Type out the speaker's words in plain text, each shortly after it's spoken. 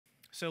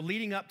So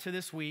leading up to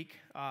this week,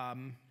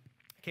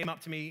 came up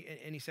to me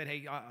and he said,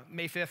 "Hey,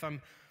 May 5th,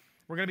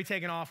 we're going to be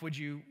taking off. Would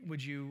you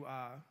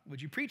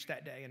preach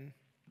that day?" And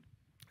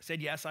I said,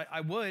 "Yes,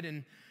 I would."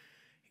 And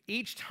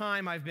each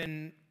time I've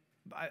been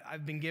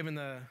given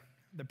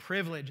the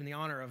privilege and the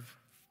honor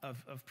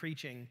of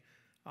preaching,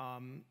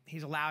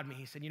 he's allowed me.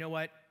 He said, "You know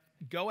what?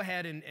 Go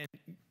ahead and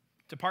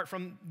depart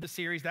from the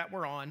series that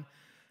we're on.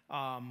 We're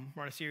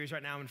on a series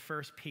right now in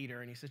 1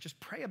 Peter." And he says, "Just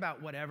pray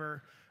about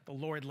whatever the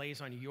Lord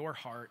lays on your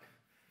heart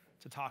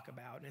to talk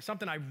about." And it's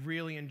something I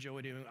really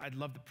enjoy doing. I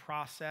love the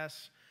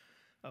process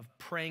of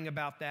praying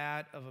about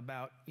that,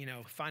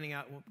 finding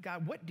out, well,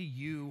 God, what do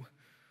you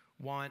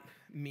want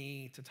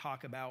me to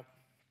talk about?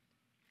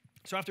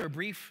 So after a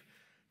brief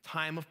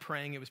time of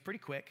praying, it was pretty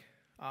quick.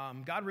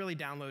 God really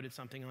downloaded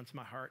something onto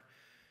my heart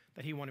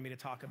that he wanted me to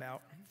talk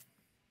about.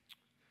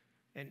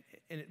 And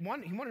he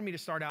wanted me to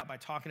start out by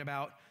talking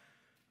about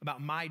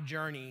my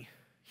journey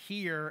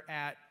here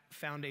at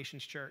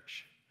Foundations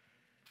Church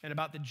and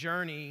about the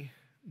journey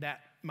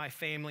that my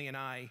family and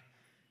I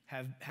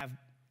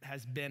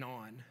has been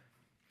on.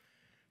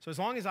 So as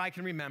long as I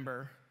can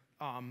remember,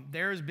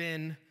 there's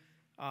been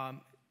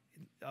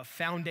a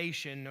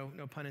foundation,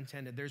 no pun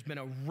intended. There's been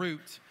a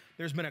root.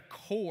 There's been a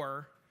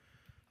core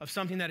of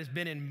something that has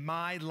been in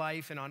my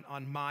life and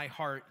on my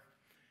heart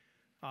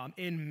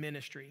in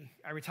ministry.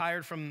 I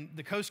retired from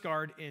the Coast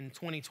Guard in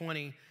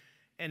 2020,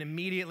 and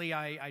immediately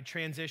I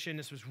transitioned.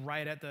 This was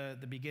right at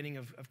the beginning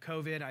of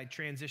COVID. I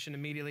transitioned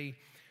immediately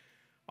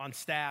on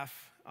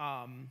staff.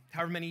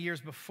 However many years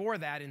before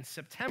that, in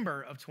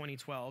September of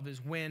 2012, is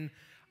when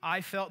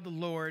I felt the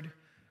Lord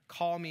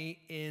call me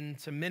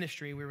into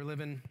ministry. We were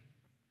living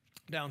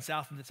down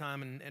south at the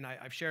time, and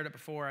I've shared it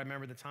before. I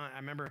remember the time. I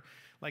remember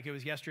like it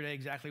was yesterday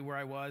exactly where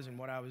I was and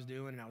what I was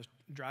doing, and I was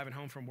driving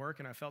home from work,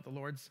 and I felt the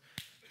Lord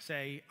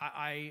say,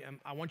 I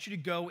want you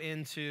to go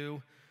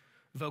into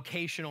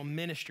vocational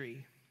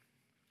ministry.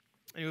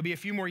 And it would be a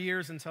few more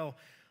years until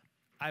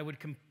I would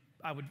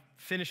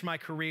finish my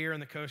career in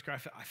the Coast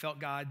Guard. I felt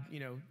God,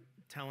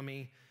 telling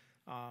me,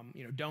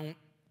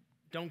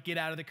 don't get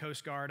out of the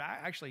Coast Guard.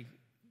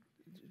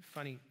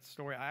 Funny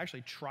story, I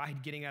actually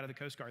tried getting out of the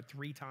Coast Guard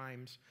 3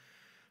 times.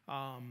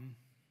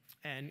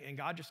 And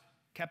God just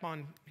kept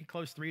on, he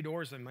closed 3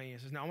 doors on me. He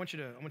says, "No, I want you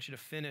to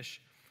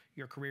finish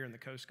your career in the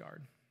Coast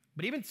Guard."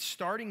 But even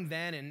starting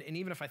then, and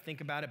even if I think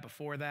about it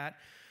before that,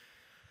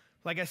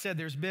 like I said,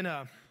 there's been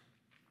a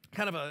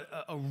kind of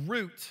a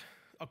root,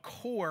 a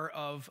core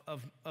of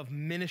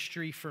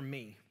ministry for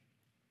me.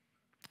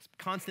 It's a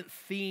constant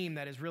theme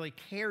that has really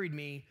carried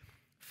me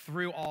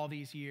through all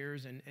these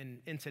years and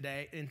into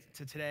today,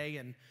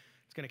 and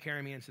it's going to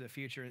carry me into the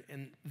future.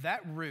 And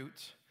that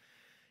root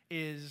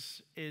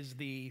is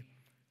the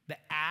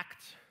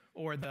act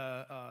or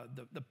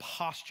the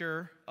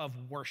posture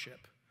of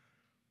worship,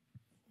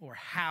 or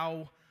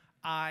how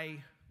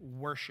I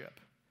worship.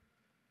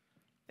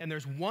 And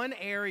there's one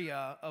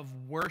area of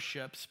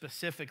worship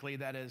specifically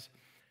that has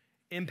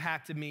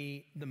impacted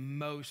me the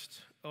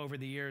most over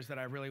the years that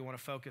I really want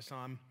to focus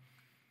on.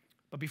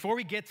 But before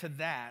we get to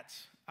that,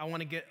 I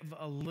want to get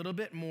a little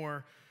bit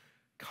more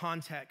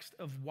context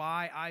of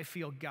why I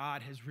feel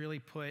God has really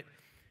put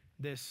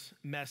this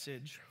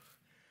message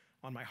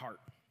on my heart.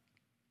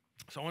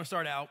 So I want to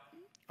start out,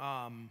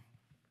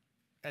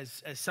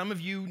 as some of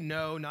you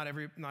know, not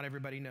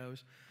everybody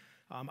knows,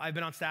 I've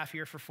been on staff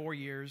here for 4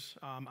 years.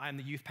 I'm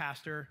the youth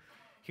pastor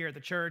here at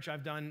the church.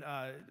 I've been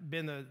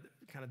the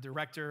kind of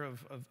director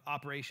of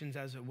operations,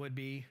 as it would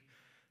be,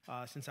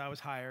 since I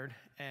was hired.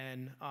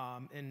 And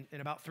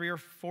in about 3 or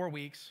 4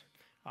 weeks,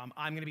 I'm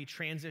going to be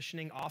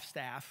transitioning off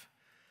staff,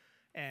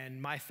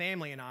 and my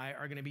family and I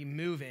are going to be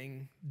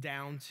moving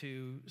down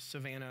to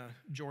Savannah,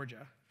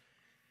 Georgia.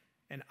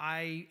 And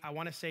I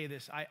want to say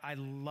this, I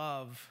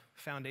love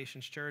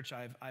Foundations Church.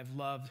 I've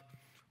loved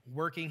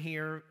working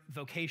here.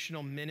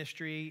 Vocational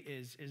ministry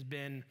has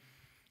been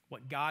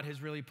what God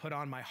has really put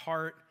on my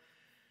heart,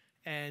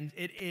 and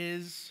it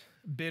is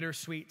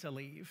bittersweet to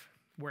leave.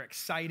 We're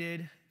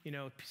excited.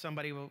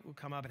 Somebody will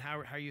come up and how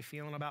are you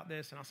feeling about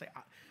this? And I'll say,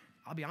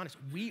 I'll be honest,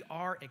 we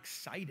are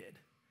excited.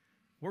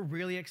 We're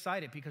really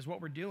excited because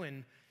what we're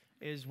doing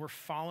is we're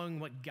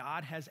following what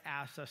God has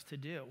asked us to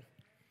do.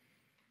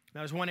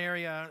 Now, there's one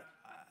area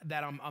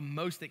that I'm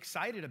most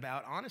excited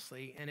about,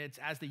 honestly, and it's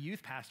as the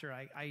youth pastor,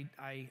 I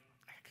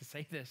can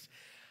say this.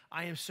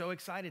 I am so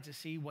excited to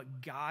see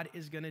what God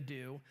is going to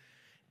do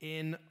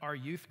in our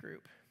youth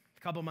group.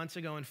 A couple months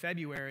ago in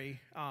February,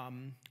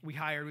 we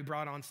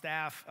brought on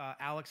staff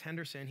Alex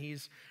Henderson.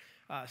 He's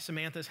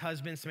Samantha's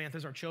husband.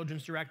 Samantha's our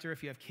children's director.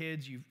 If you have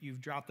kids, you've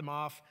dropped them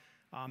off.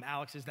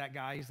 Alex is that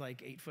guy. He's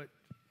like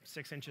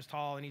 8'6"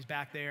 tall, and he's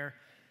back there.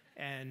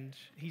 And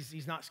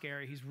he's not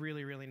scary. He's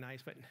really, really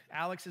nice. But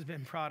Alex has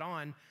been brought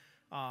on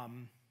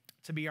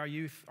to be our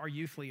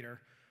youth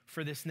leader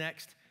for this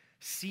next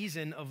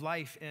season of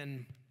life.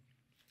 And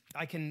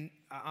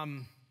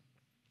I'm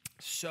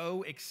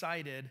so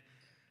excited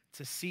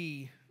to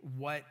see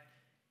what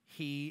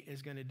he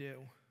is going to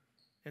do.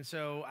 And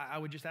so I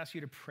would just ask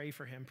you to pray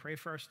for him, pray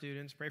for our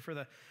students, pray for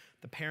the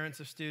parents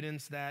of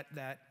students that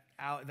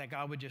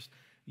God would just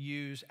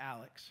use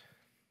Alex.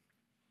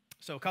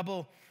 So a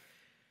couple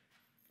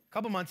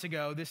months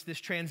ago, this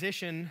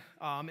transition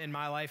in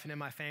my life and in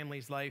my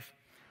family's life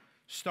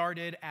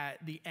started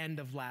at the end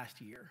of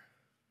last year.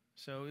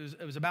 So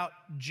it was about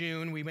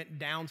June. We went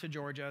down to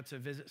Georgia to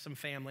visit some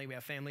family. We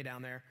have family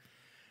down there.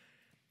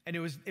 And it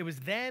was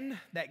then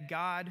that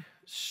God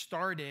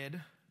started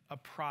a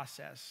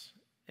process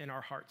in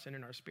our hearts and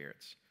in our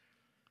spirits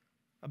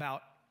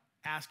about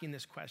asking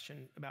this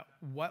question about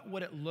what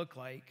would it look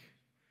like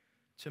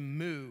to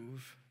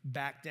move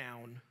back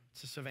down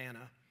to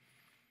Savannah.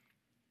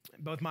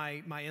 Both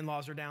my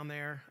in-laws are down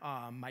there.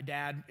 My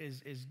dad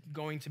is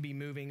going to be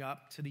moving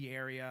up to the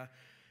area.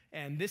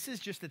 And this is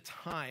just a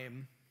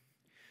time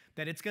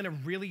that it's going to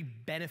really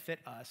benefit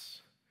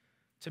us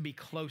to be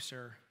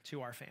closer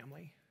to our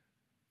family.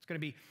 It's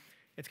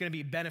going to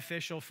be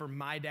beneficial for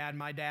my dad.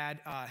 My dad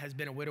has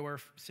been a widower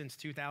since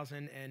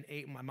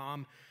 2008. My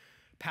mom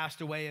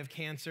passed away of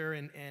cancer.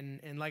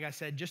 And like I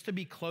said, just to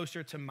be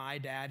closer to my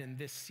dad in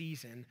this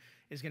season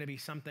is going to be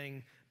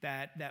something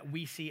that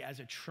we see as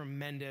a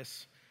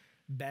tremendous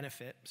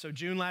benefit. So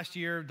June last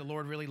year, the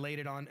Lord really laid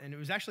it on, and it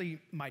was actually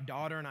my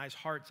daughter and I's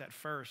hearts at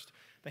first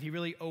that he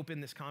really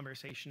opened this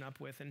conversation up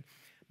with. And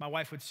my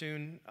wife would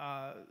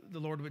the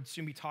Lord would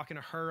soon be talking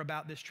to her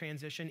about this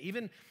transition.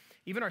 Even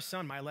our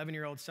son, my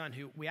 11-year-old son,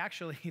 who we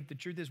actually, the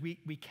truth is we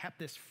kept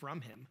this from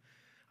him.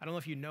 I don't know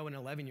if you know an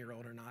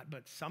 11-year-old or not,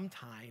 but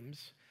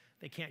sometimes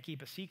they can't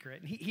keep a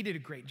secret. And he did a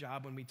great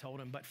job when we told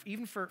him, but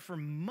even for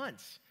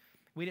months,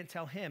 we didn't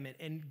tell him.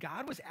 And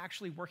God was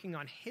actually working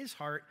on his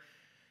heart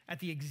at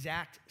the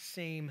exact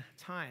same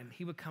time.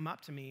 He would come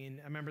up to me,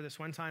 and I remember this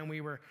one time we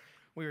were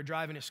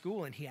driving to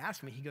school, and he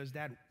asked me, he goes,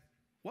 "Dad,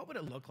 what would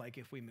it look like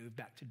if we moved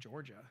back to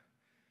Georgia?"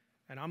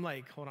 And I'm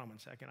like, hold on one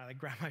second. I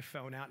grab my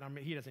phone out, and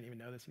he doesn't even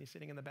know this, and he's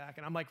sitting in the back,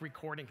 and I'm like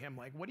recording him,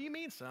 like, "What do you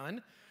mean,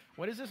 son?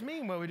 What does this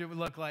mean? What would it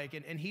look like?"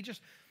 And he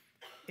just,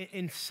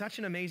 in such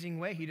an amazing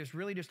way, he just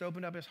really just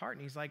opened up his heart,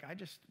 and he's like,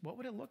 what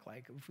would it look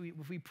like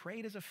if we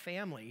prayed as a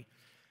family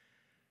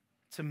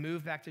to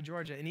move back to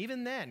Georgia? And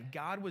even then,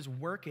 God was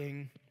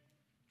working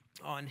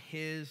on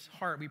his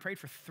heart. We prayed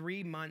for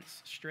 3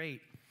 months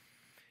straight,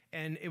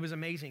 and it was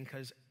amazing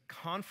because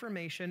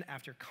confirmation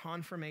after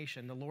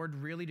confirmation, the Lord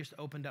really just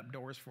opened up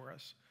doors for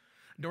us,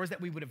 doors that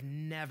we would have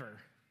never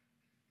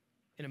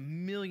in a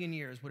million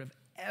years would have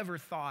ever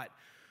thought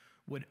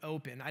would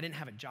open. I didn't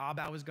have a job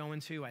I was going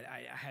to.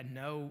 I had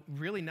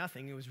really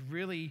nothing. It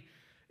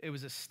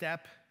was a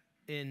step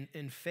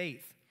in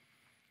faith.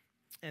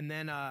 And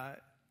then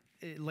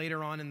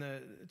later on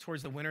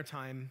towards the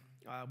wintertime,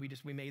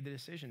 we made the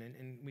decision,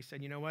 and we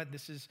said, you know what,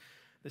 this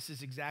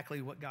is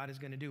exactly what God is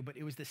going to do. But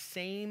it was the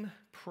same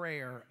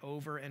prayer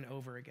over and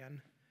over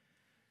again.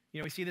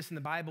 You know, we see this in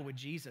the Bible with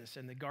Jesus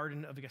in the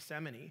Garden of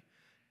Gethsemane.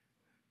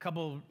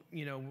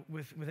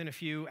 Within a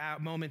few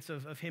moments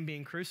of him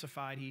being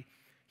crucified,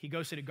 he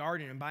goes to the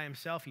garden, and by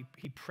himself,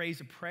 he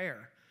prays a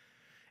prayer.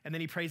 And then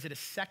he prays it a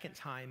second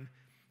time,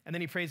 and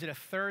then he prays it a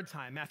third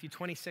time. Matthew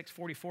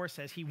 26:44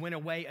 says he went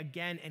away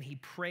again, and he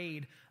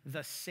prayed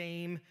the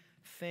same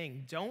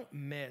thing. Don't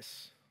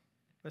miss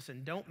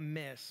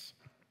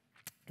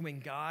when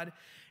God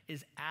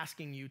is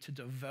asking you to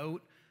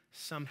devote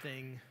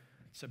something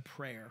to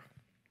prayer.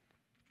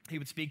 He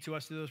would speak to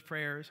us through those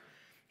prayers.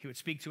 He would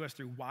speak to us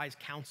through wise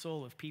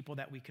counsel of people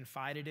that we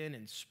confided in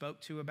and spoke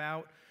to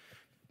about,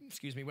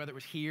 whether it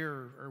was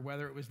here or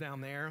whether it was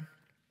down there.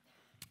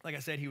 Like I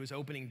said, he was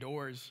opening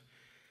doors.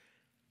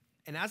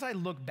 And as I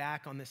look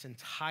back on this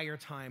entire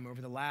time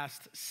over the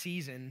last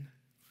season,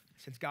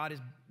 since God has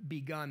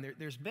begun,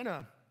 there's been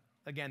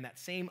that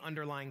same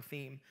underlying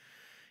theme.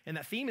 And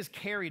that theme has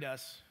carried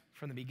us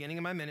from the beginning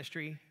of my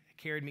ministry. It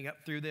carried me up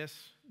through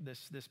this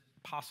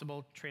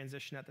possible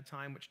transition at the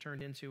time, which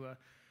turned into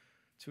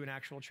an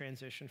actual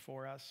transition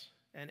for us.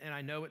 And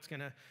I know it's going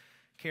to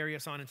carry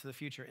us on into the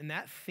future. And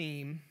that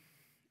theme,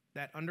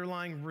 that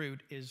underlying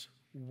root is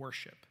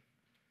worship.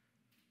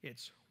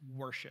 It's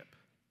worship.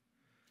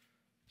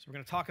 So we're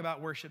going to talk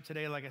about worship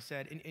today, like I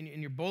said.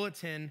 In your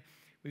bulletin,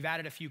 we've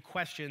added a few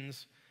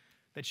questions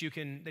that you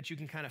can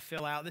kind of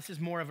fill out. This is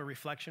more of a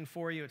reflection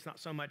for you. It's not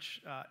so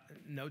much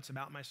notes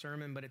about my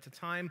sermon, but it's a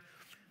time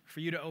for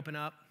you to open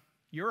up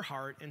your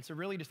heart and to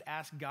really just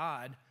ask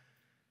God,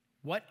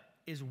 what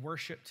is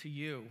worship to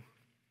you?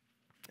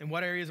 In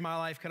what areas of my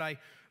life could I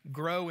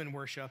grow in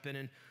worship? And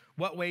in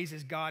what ways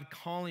is God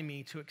calling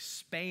me to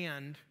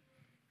expand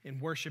in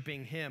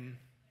worshiping him?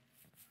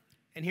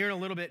 And here in a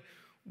little bit,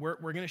 we're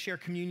going to share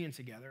communion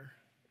together.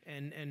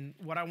 And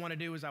what I want to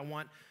do is I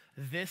want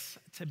this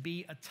to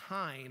be a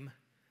time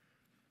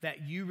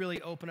that you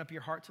really open up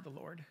your heart to the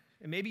Lord.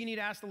 And maybe you need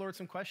to ask the Lord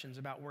some questions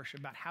about worship,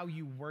 about how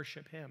you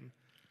worship him,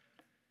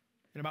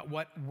 and about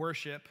what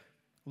worship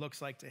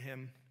looks like to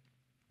him,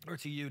 or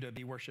to you to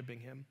be worshiping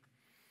him.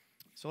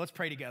 So let's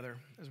pray together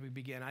as we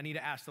begin. I need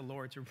to ask the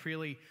Lord to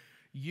really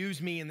use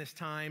me in this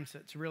time,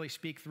 to really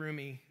speak through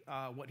me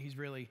what he's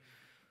really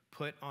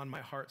put on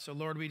my heart. So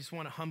Lord, we just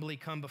want to humbly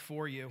come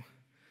before you.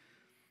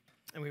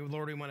 And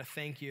Lord, we want to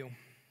thank you.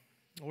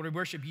 Lord, we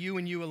worship you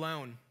and you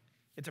alone.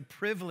 It's a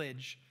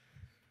privilege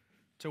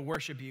to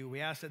worship you. We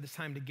ask at this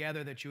time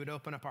together that you would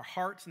open up our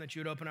hearts and that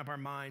you would open up our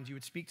minds. You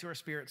would speak to our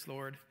spirits,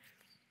 Lord,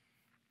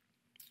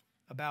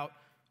 about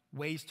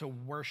ways to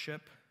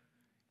worship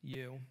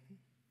you.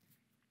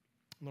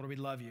 Lord, we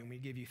love you and we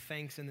give you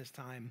thanks in this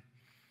time.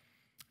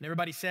 And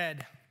everybody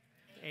said,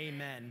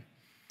 amen.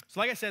 So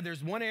like I said,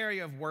 there's one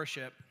area of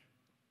worship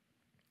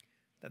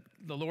that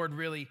the Lord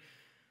really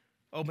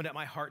opened up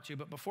my heart to.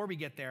 But before we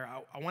get there,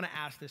 I want to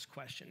ask this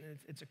question.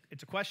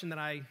 It's a question that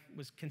I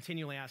was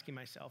continually asking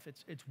myself.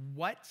 It's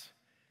what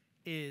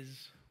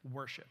is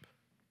worship?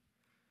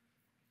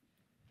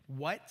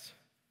 What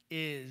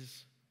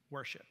is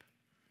worship?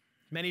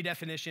 Many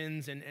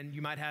definitions, and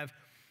you might have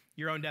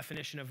your own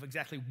definition of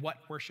exactly what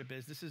worship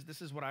is.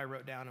 This is what I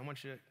wrote down. I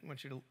want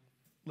you to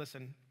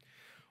listen.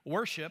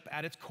 Worship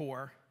at its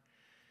core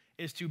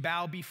is to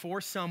bow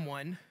before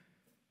someone,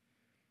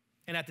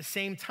 and at the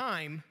same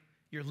time,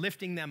 you're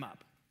lifting them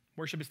up.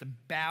 Worship is to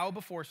bow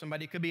before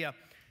somebody. It could be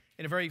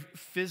in a very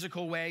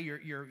physical way.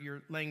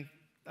 You're laying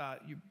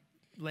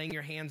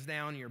your hands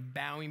down. You're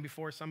bowing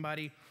before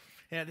somebody,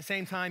 and at the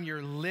same time,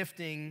 you're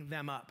lifting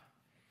them up.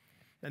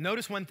 Now,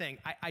 notice one thing.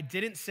 I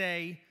didn't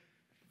say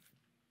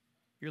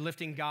you're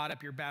lifting God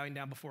up. You're bowing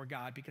down before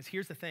God, because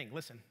here's the thing.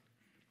 Listen,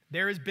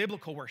 there is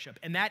biblical worship,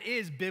 and that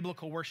is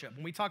biblical worship.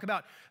 When we talk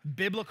about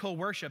biblical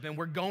worship, and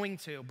we're going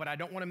to, but I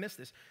don't want to miss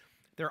this,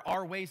 there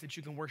are ways that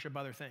you can worship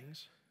other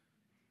things.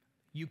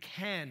 You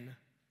can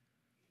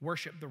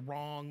worship the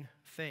wrong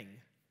thing.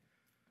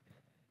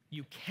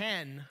 You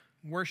can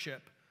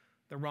worship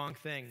the wrong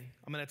thing.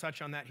 I'm going to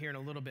touch on that here in a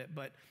little bit,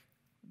 but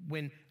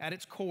when at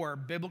its core,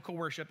 biblical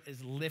worship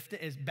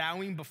is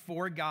bowing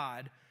before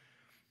God,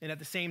 and at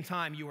the same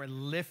time, you are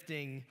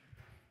lifting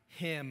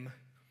him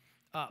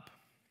up.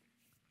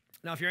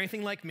 Now, if you're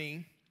anything like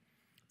me,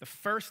 the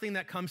first thing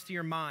that comes to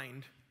your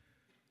mind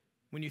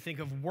when you think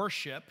of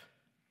worship,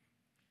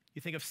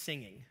 you think of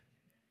singing.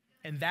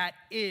 And that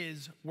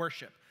is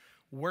worship.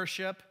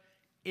 Worship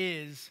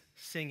is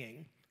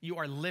singing. You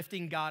are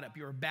lifting God up.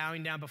 You are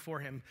bowing down before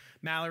him.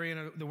 Mallory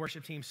and the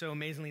worship team so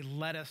amazingly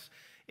led us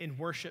in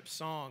worship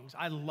songs.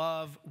 I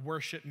love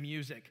worship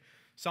music.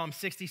 Psalm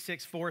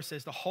 66:4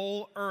 says, the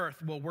whole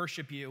earth will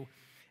worship you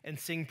and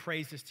sing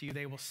praises to you.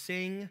 They will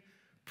sing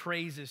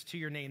praises to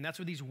your name. That's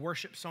what these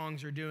worship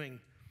songs are doing.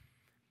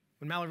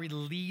 When Mallory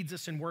leads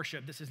us in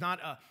worship, this is not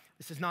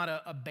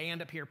a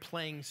band up here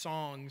playing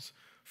songs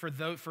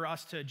for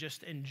us to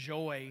just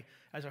enjoy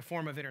as a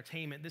form of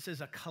entertainment. This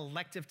is a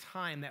collective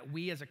time that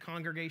we as a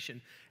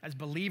congregation, as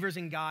believers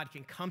in God,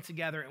 can come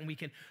together and we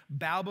can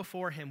bow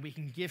before him. We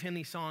can give him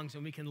these songs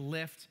and we can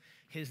lift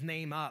his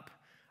name up.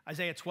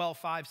 Isaiah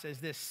 12:5 says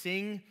this,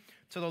 sing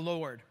to the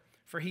Lord,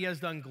 for he has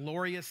done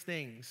glorious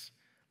things.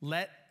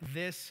 Let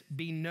this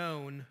be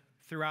known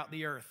throughout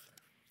the earth.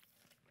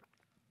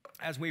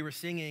 As we were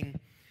singing,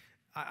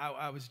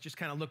 I was just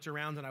kind of looked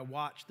around and I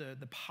watched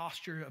the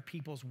posture of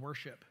people's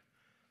worship.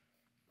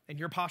 And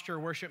your posture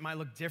of worship might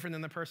look different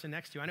than the person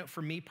next to you. I know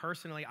for me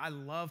personally, I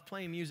love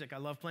playing music. I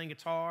love playing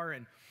guitar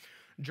and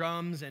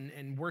drums,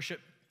 and worship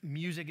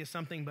music is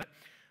something. But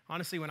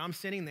honestly, when I'm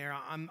sitting there,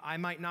 I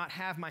might not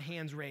have my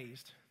hands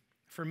raised.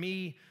 For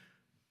me,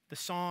 the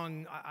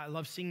song, I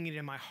love singing it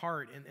in my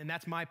heart, and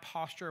that's my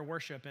posture of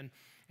worship. And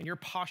your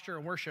posture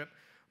of worship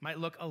might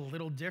look a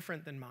little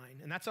different than mine,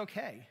 and that's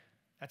okay.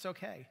 That's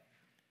okay.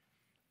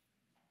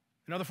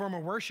 Another form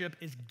of worship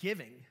is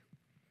giving.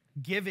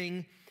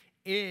 Giving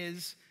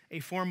is a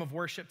form of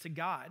worship to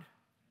God.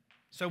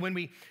 So when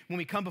we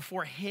come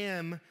before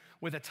him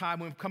with a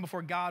tithe, when we come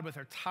before God with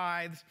our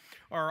tithes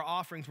or our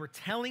offerings, we're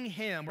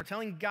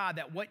telling God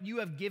that what you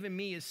have given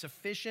me is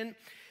sufficient.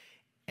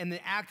 And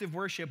the act of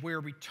worship, we're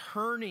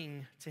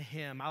returning to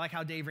him. I like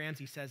how Dave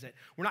Ramsey says it.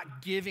 We're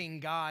not giving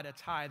God a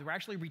tithe. We're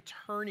actually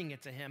returning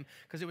it to him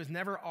because it was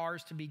never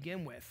ours to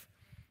begin with.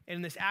 And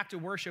in this act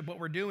of worship, what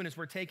we're doing is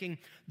we're taking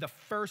the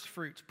first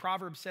fruits.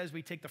 Proverbs says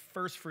we take the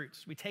first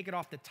fruits. We take it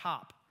off the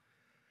top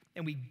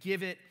and we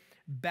give it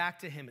back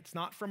to him. It's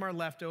not from our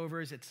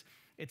leftovers.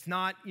 It's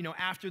not,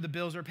 after the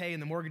bills are paid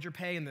and the mortgage are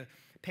paid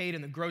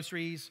and the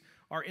groceries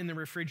are in the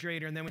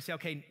refrigerator. And then we say,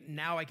 okay,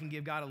 now I can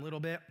give God a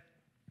little bit.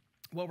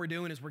 What we're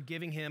doing is we're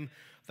giving him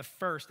the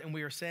first, and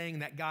we are saying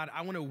that, God,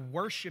 I want to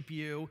worship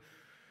you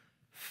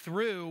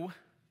through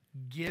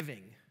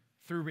giving,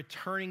 through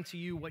returning to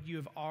you what you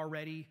have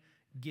already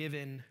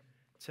given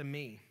to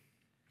me.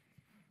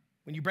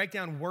 When you break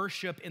down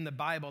worship in the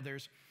Bible,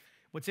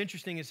 what's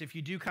interesting is if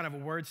you do kind of a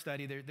word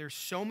study, there's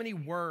so many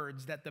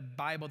words that the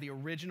Bible, the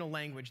original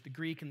language, the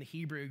Greek and the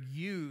Hebrew,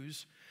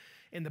 use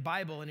in the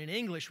Bible. And in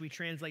English, we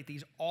translate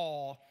these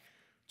all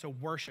to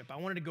worship. I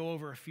wanted to go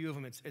over a few of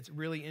them. It's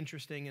really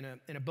interesting.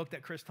 In a book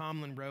that Chris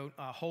Tomlin wrote,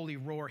 Holy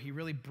Roar, he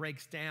really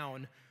breaks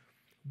down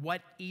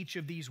what each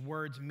of these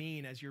words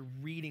mean as you're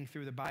reading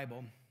through the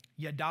Bible.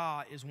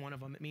 Yada is one of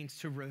them. It means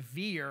to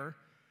revere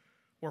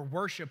or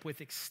worship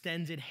with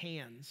extended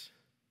hands,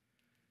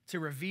 to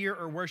revere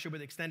or worship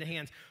with extended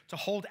hands, to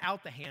hold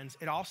out the hands.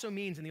 It also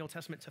means in the Old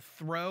Testament to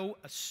throw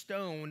a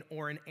stone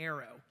or an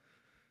arrow.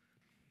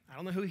 I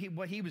don't know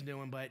what he was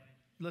doing, but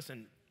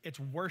listen, it's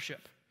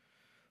worship.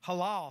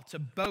 Halal, to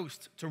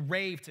boast, to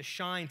rave, to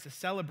shine, to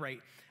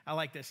celebrate. I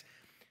like this.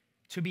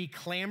 To be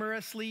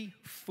clamorously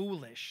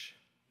foolish.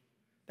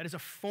 That is a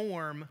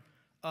form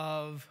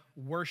of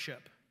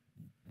worship.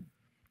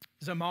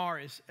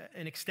 Zamar is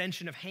an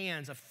extension of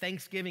hands, of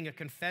thanksgiving, a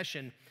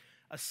confession,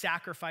 a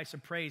sacrifice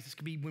of praise. This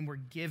could be when we're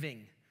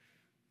giving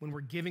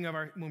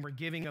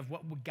of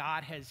what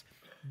God has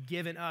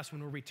given us,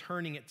 when we're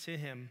returning it to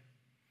him.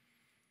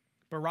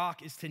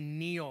 Barak is to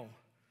kneel,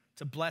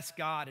 to bless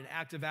God, an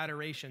act of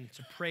adoration,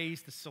 to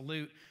praise, to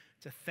salute,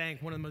 to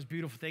thank. One of the most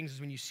beautiful things is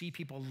when you see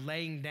people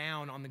laying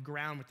down on the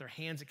ground with their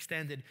hands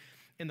extended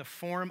in the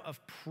form of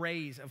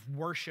praise, of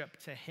worship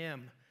to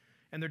him.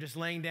 And they're just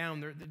laying down,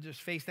 they're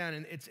just face down.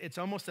 And it's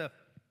almost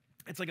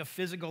it's like a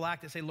physical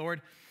act to say,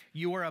 Lord,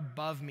 you are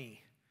above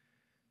me.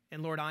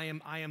 And Lord, I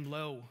am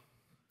low.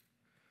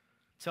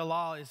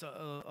 Talah is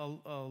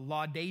a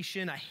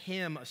laudation, a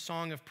hymn, a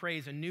song of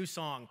praise, a new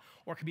song,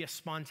 or it could be a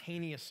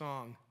spontaneous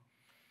song.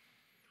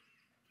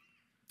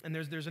 And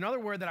there's another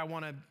word that I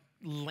want to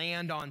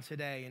land on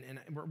today, and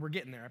we're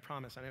getting there, I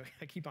promise.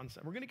 I keep on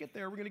saying, we're going to get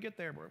there,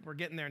 we're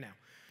getting there now.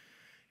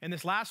 And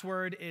this last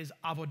word is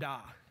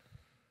avodah.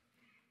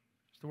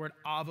 It's the word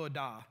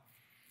avodah.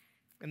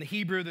 In the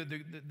Hebrew,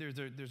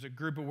 there's a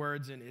group of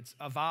words, and it's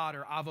avad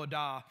or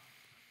avodah.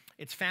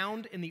 It's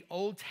found in the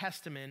Old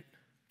Testament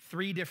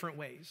three different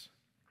ways.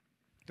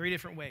 I'm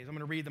going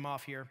to read them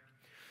off here.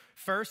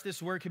 First,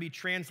 this word could be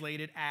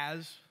translated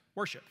as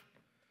worship.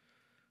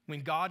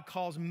 When God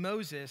calls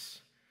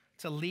Moses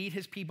to lead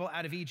his people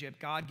out of Egypt,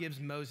 God gives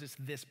Moses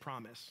this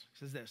promise. It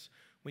says this: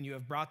 when you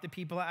have brought the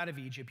people out of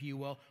Egypt, you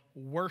will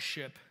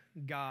worship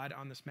God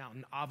on this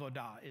mountain.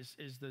 Avodah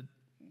is the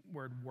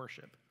word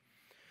worship.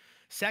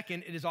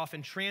 Second, it is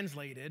often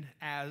translated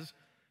as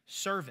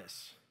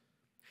service,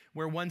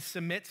 where one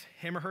submits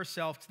him or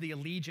herself to the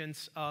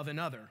allegiance of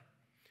another,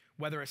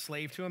 whether a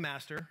slave to a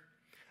master,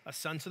 a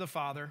son to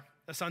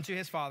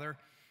his father,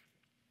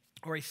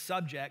 or a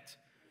subject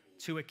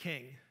to a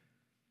king.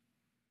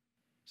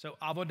 So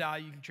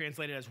avodah, you can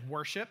translate it as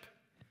worship,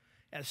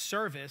 as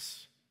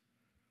service,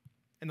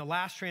 and the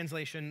last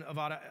translation of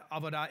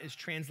avodah is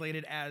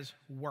translated as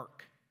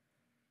work.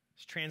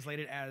 It's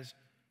translated as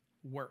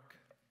work.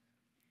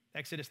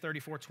 Exodus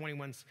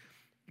 34:21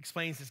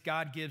 explains this.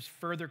 God gives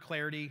further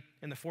clarity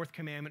in the fourth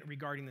commandment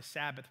regarding the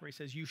Sabbath, where he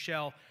says, you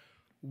shall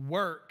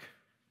work,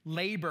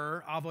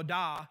 labor,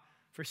 avodah,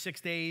 for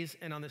 6 days,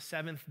 and on the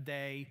seventh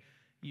day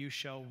you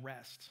shall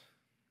rest.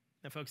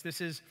 Now, folks,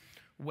 this is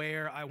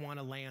where I want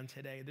to land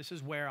today. This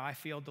is where I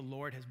feel the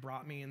Lord has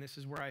brought me, and this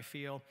is where I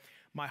feel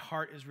my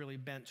heart is really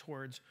bent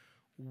towards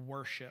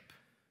worship.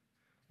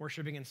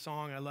 Worshiping in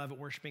song, I love it.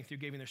 Worshiping through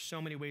giving. There's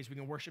so many ways we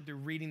can worship: through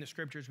reading the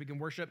scriptures. We can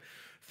worship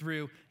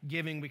through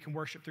giving. We can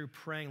worship through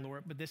praying,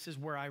 Lord. But this is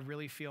where I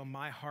really feel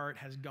my heart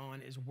has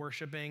gone, is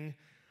worshiping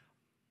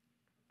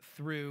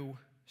through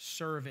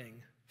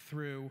serving,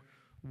 through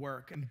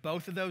work. And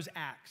both of those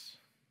acts,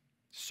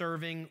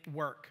 serving,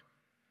 work,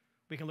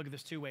 we can look at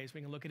this two ways.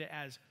 We can look at it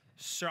as,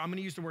 I'm going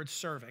to use the word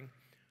serving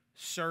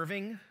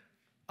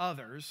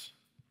others,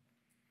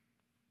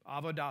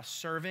 avodah,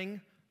 serving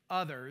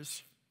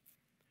others,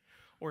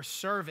 or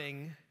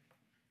serving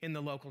in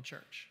the local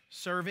church.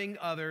 Serving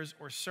others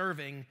or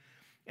serving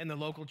in the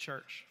local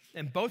church.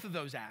 And both of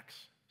those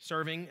acts,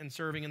 serving others and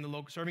serving in the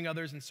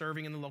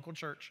local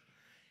church,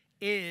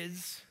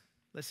 is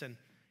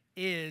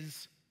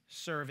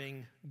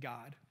serving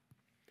God.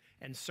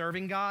 And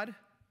serving God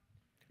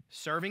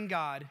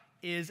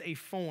is a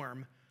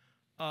form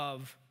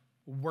of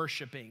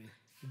worshiping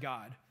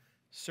God.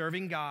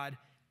 Serving God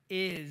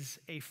is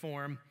a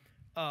form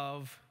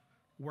of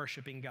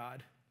worshiping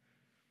God.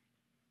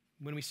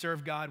 When we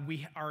serve God,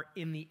 we are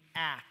in the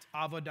act,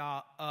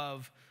 avodah,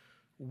 of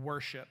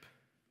worship.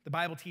 The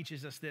Bible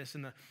teaches us this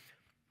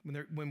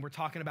when we're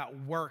talking about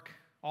work,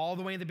 all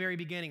the way in the very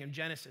beginning of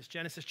Genesis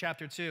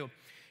chapter 2.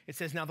 It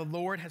says, now the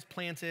Lord has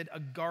planted a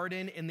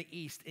garden in the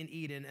east in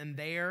Eden, and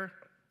there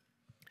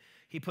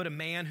he put a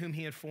man whom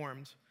he had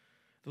formed.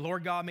 The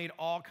Lord God made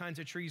all kinds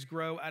of trees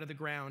grow out of the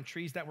ground,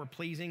 trees that were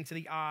pleasing to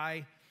the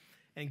eye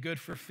and good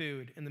for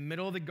food. In the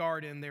middle of the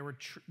garden there were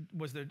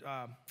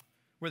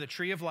the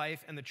tree of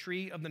life and the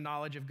tree of the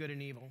knowledge of good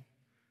and evil.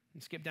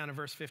 And skip down to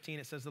verse 15.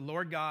 It says, the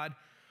Lord God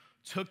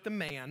took the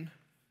man,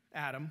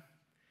 Adam,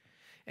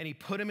 and he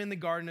put him in the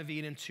Garden of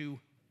Eden to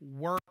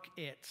work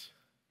it.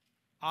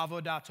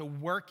 Avodah, to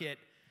work it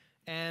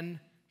and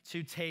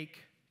to take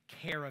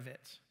care of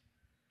it.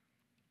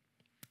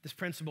 This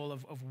principle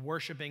of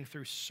worshiping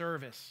through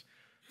service,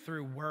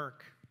 through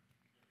work,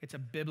 it's a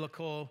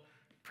biblical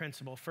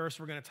principle. First,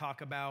 we're going to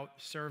talk about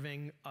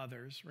serving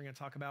others.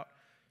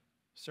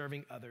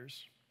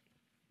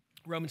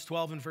 Romans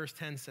 12 and verse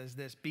 10 says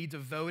this: be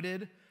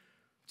devoted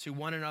to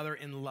one another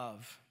in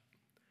love.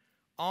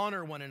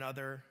 Honor one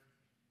another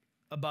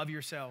above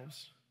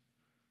yourselves.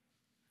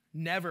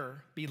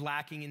 Never be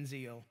lacking in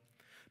zeal,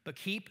 but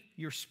keep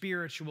your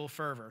spiritual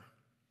fervor,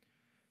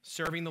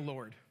 serving the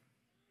Lord.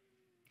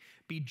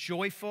 Be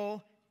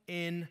joyful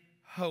in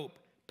hope,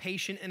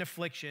 patient in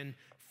affliction,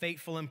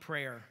 faithful in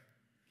prayer.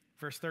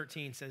 Verse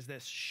 13 says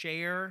this,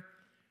 share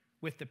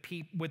with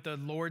the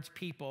Lord's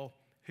people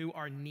who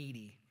are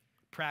needy.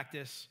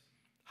 Practice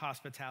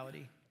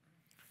hospitality.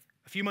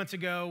 A few months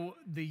ago,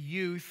 the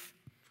youth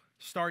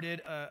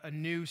started a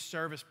new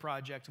service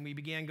project, and we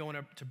began going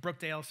to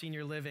Brookdale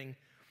Senior Living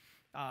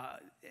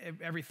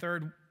every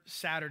third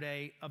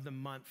Saturday of the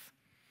month.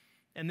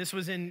 And this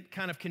was in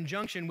kind of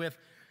conjunction with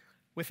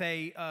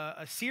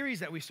a series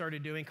that we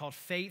started doing called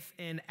Faith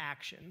in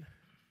Action.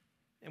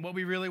 And what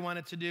we really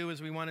wanted to do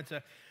is we wanted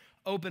to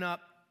open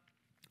up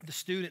the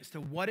students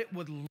to what it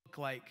would look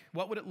like.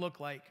 What would it look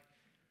like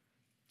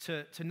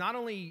to not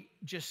only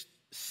just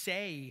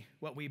say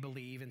what we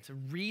believe and to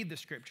read the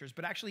scriptures,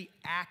 but actually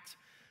act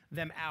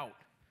them out.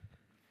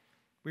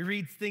 We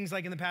read things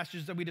like in the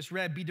passages that we just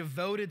read, be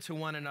devoted to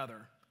one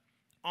another,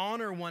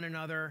 honor one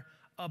another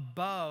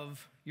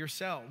above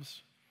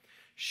yourselves,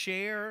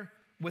 share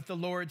with the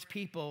Lord's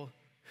people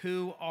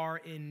who are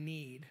in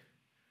need,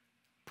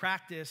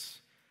 practice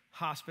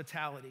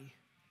hospitality.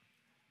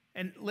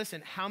 And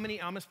listen, I'm going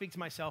to speak to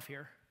myself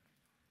here.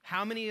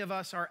 How many of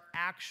us are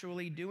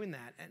actually doing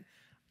that? And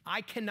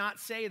I cannot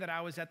say that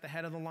I was at the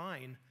head of the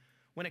line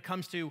when it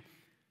comes to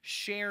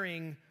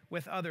sharing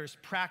with others,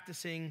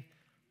 practicing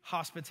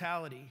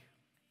hospitality.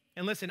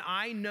 And listen,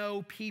 I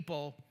know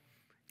people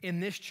in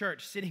this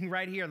church sitting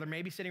right here, they're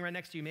maybe sitting right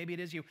next to you, maybe it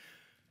is you,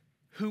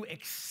 who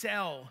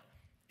excel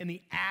in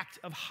the act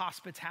of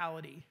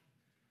hospitality.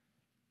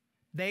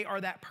 They are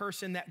that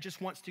person that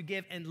just wants to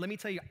give. And let me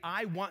tell you,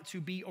 I want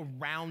to be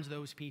around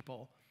those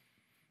people.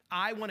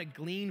 I want to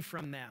glean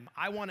from them.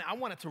 I want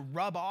it to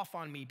rub off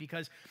on me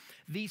because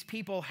these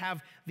people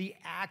have the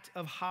act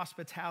of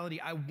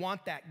hospitality. I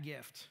want that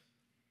gift.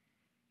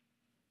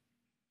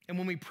 And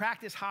when we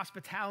practice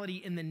hospitality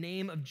in the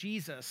name of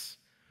Jesus,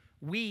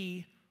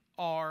 we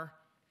are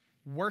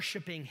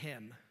worshiping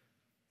him.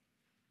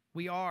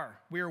 We are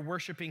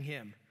worshiping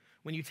him.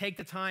 When you take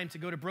the time to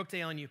go to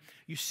Brookdale and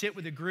you sit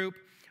with a group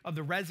of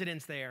the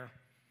residents there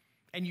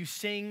and you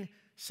sing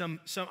some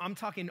I'm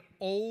talking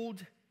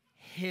old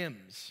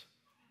hymns.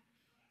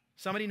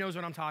 Somebody knows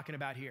what I'm talking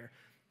about here.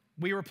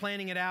 We were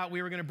planning it out.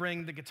 We were going to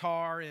bring the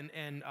guitar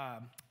and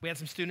we had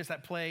some students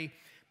that play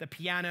the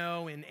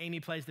piano and Amy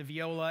plays the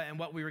viola. And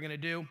what we were going to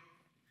do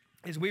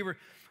is we were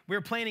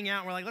planning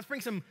out. We're like, let's bring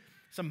some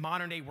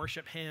modern day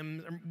worship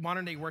hymns or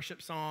modern day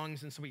worship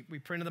songs. And so we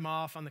printed them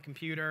off on the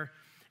computer.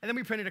 And then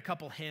we printed a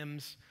couple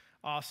hymns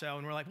also.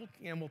 And we're like,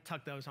 well, we'll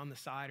tuck those on the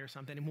side or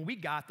something. And when we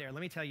got there,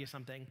 let me tell you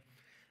something.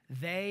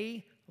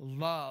 They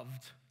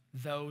loved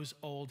those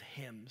old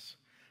hymns.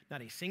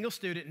 Not a single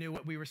student knew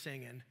what we were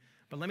singing.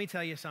 But let me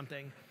tell you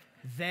something.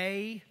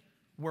 They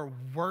were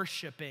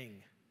worshiping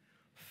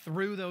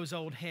through those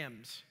old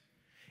hymns.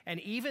 And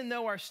even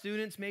though our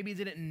students maybe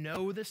didn't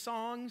know the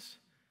songs,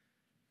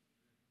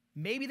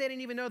 maybe they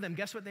didn't even know them,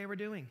 guess what they were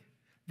doing?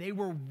 They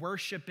were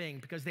worshiping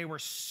because they were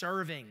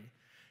serving,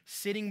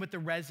 sitting with the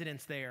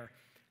residents there,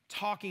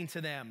 talking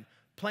to them,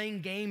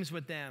 playing games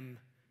with them,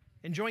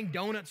 enjoying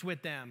donuts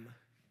with them.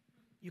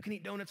 You can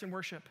eat donuts and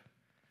worship.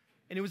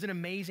 And it was an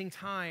amazing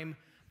time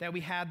that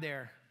we had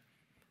there.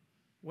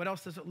 What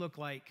else does it look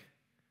like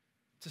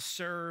to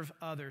serve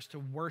others, to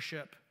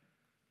worship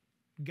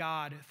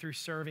God through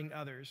serving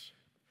others?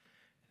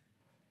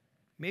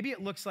 Maybe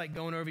it looks like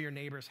going over your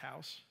neighbor's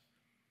house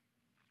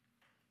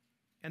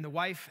and the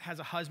wife has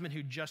a husband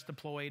who just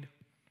deployed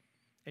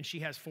and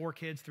she has 4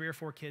 kids, 3 or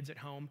 4 kids at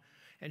home,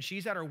 and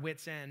she's at her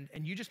wit's end,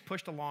 and you just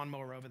pushed a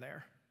lawnmower over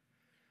there.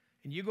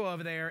 And you go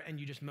over there and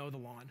you just mow the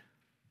lawn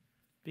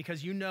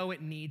because you know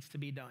it needs to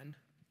be done.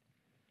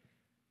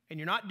 And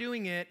you're not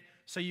doing it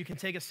so you can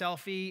take a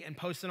selfie and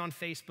post it on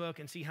Facebook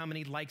and see how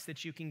many likes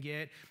that you can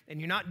get. And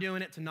you're not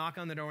doing it to knock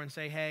on the door and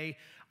say, hey,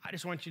 I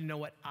just want you to know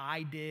what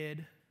I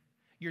did.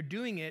 You're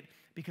doing it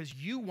because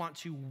you want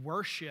to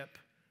worship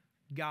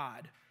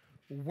God.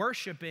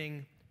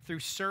 Worshiping through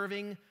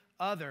serving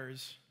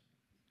others,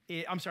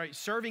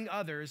 serving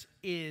others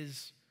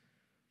is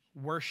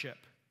worship.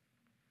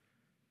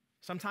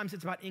 Sometimes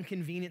it's about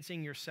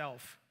inconveniencing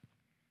yourself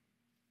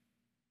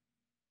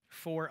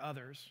for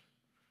others.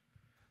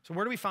 So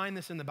where do we find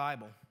this in the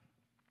Bible?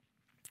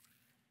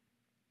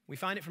 We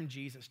find it from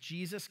Jesus.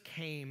 Jesus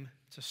came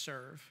to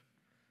serve.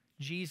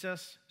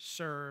 Jesus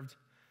served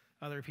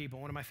other people.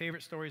 One of my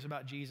favorite stories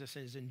about Jesus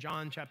is in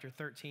John chapter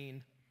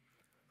 13.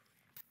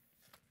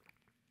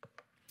 It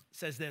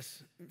says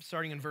this,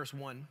 starting in verse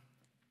 1.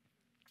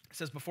 It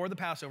says, before the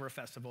Passover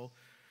festival,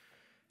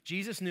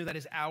 Jesus knew that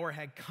his hour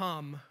had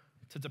come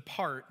to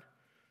depart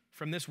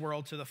from this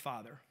world to the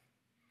Father.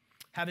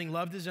 Having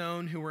loved his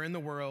own who were in the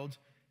world,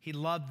 he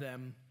loved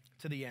them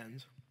to the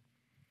end.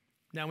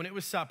 Now, when it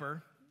was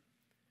supper,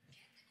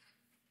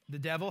 the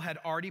devil had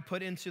already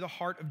put into the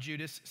heart of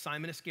Judas,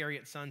 Simon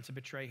Iscariot's son, to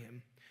betray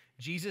him.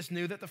 Jesus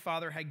knew that the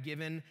Father had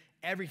given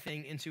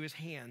everything into his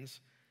hands,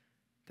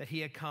 that he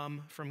had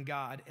come from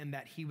God, and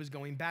that he was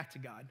going back to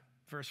God.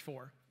 Verse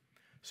 4.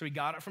 So he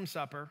got up from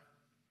supper,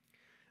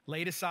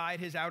 laid aside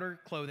his outer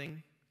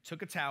clothing,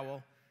 took a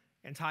towel,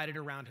 and tied it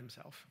around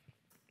himself.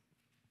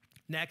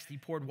 Next, he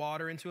poured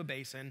water into a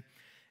basin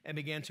and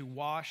began to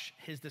wash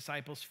his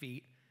disciples'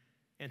 feet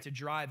and to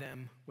dry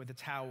them with a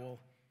towel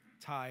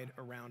tied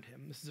around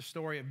him. This is a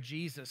story of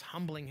Jesus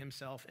humbling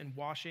himself and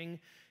washing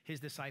his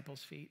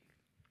disciples' feet.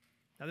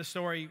 Now, this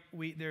story,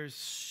 there's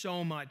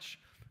so much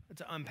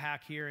to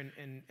unpack here,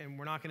 and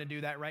we're not going to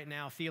do that right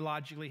now.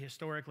 Theologically,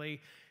 historically,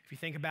 if you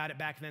think about it,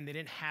 back then, they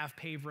didn't have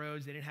paved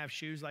roads. They didn't have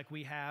shoes like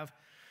we have.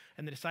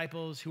 And the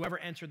disciples, whoever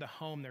entered the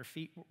home, their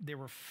feet, they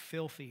were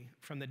filthy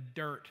from the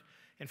dirt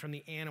and from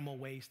the animal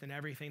waste and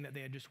everything that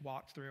they had just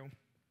walked through.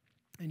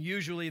 And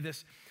usually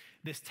this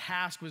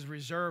task was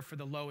reserved for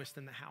the lowest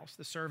in the house,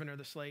 the servant or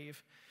the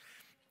slave,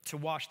 to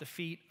wash the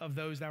feet of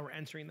those that were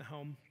entering the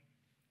home.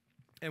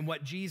 And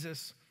what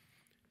Jesus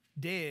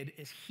did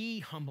is he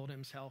humbled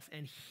himself,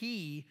 and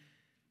he,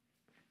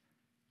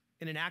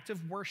 in an act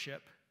of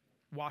worship,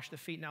 washed the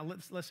feet. Now,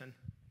 listen.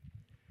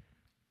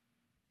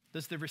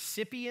 Does the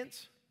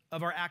recipient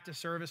of our act of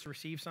service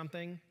receive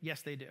something?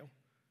 Yes, they do.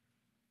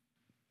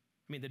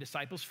 I mean, the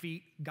disciples'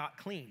 feet got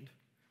cleaned.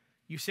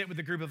 You sit with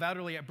a group of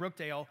elderly at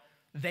Brookdale,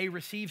 they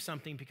receive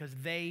something because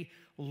they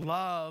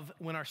love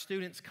when our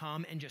students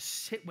come and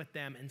just sit with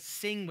them and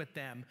sing with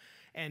them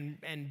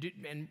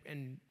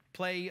and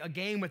play a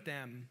game with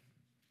them.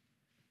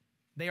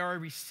 They are a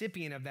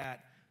recipient of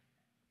that.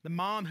 The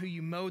mom who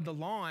you mowed the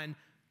lawn,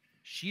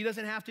 she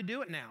doesn't have to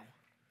do it now.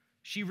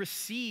 She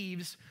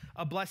receives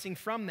a blessing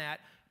from that.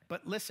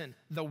 But listen,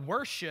 the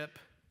worship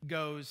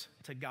goes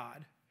to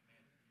God.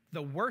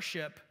 The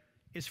worship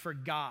is for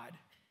God.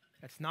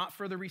 That's not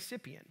for the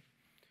recipient.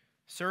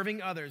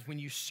 Serving others, when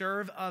you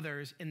serve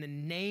others in the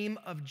name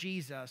of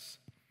Jesus,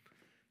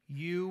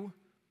 you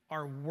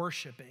are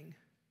worshiping.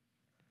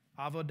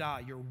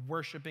 Avodah, you're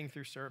worshiping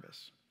through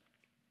service.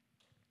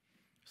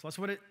 So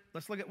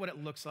let's look at what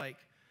it looks like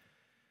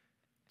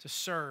to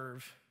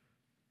serve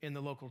in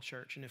the local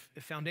church. And if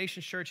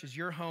Foundation Church is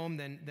your home,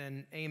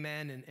 then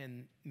amen,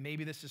 and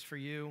maybe this is for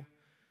you.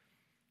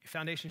 If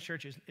Foundation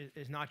Church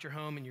is not your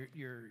home and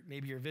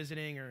maybe you're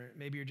visiting, or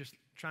maybe you're just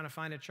trying to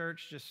find a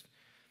church, just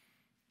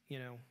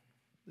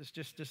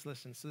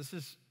listen. So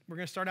we're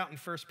going to start out in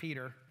 1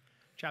 Peter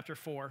chapter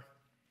 4,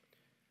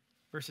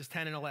 verses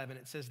 10 and 11.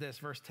 It says this,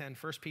 verse 10,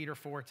 1 Peter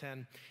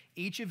 4:10.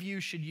 Each of you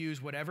should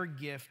use whatever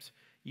gift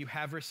you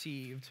have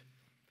received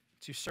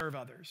to serve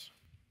others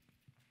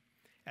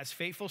as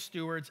faithful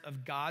stewards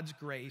of God's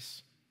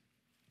grace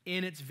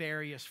in its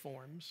various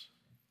forms.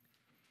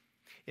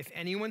 If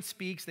anyone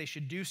speaks, they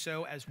should do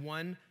so as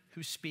one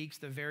who speaks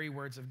the very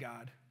words of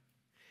God.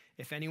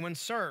 If anyone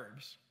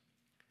serves,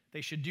 they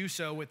should do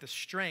so with the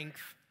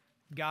strength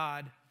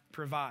God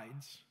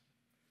provides,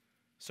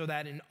 so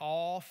that in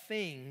all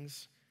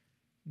things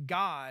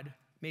God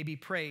may be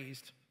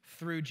praised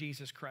through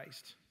Jesus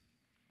Christ.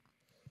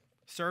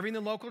 Serving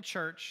the local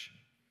church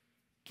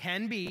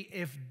can be,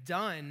 if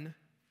done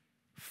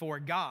for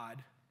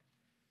God,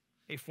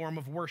 a form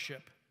of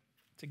worship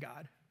to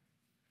God.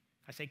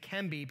 I say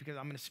can be because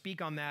I'm going to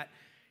speak on that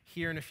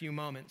here in a few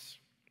moments.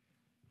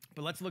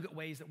 But let's look at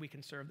ways that we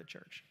can serve the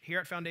church. Here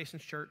at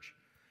Foundations Church,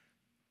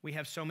 we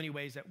have so many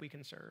ways that we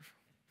can serve.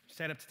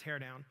 Set up to tear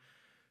down,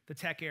 the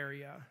tech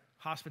area,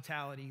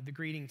 hospitality, the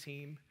greeting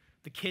team,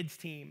 the kids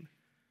team.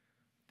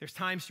 There's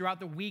times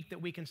throughout the week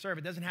that we can serve.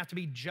 It doesn't have to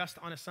be just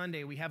on a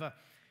Sunday. We have a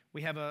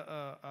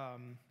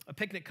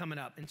picnic coming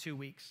up in 2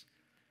 weeks.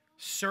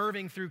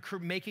 Serving through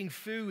making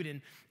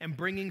food and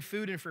bringing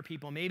food in for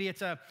people. Maybe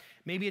it's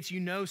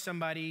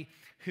somebody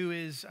who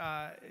is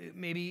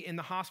maybe in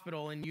the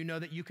hospital, and you know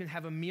that you can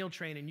have a meal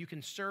train and you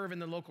can serve in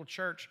the local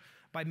church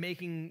by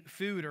making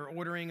food or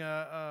ordering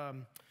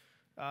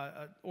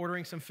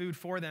some food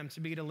for them to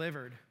be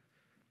delivered.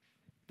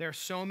 There are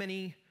so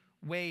many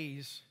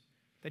ways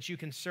that you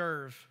can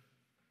serve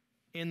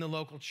in the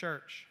local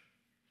church.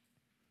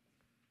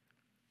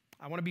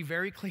 I want to be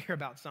very clear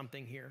about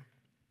something here.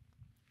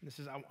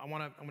 I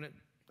want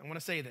to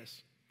say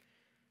this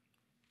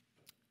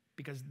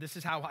because this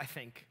is how I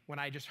think when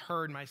I just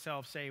heard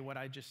myself say what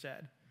I just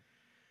said.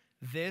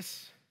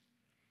 This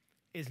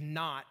is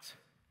not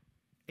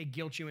a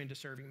guilt you into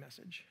serving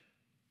message.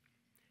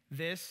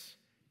 This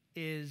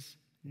is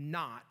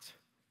not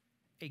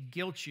a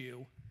guilt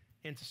you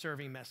into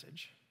serving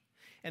message.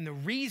 And the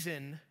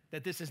reason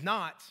that this is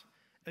not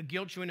a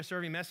guilt you into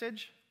serving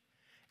message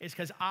is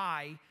because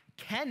I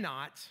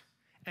cannot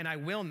and I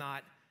will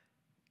not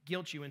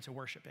guilt you into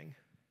worshiping.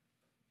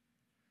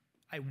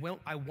 I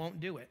won't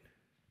do it.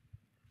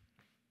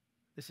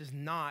 This is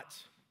not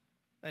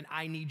an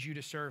I need you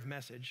to serve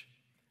message.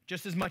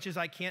 Just as much as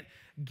I can't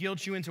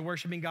guilt you into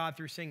worshiping God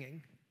through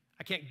singing.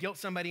 I can't guilt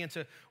somebody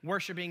into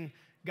worshiping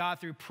God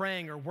through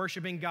praying or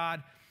worshiping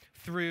God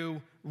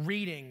through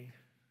reading.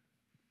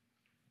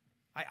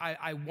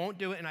 I won't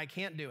do it and I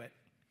can't do it.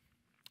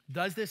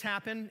 Does this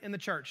happen in the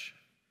church?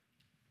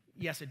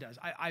 Yes, it does.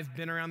 I've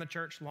been around the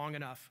church long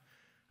enough.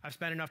 I've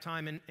spent enough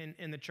time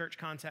in the church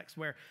context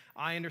where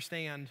I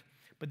understand.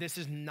 But this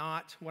is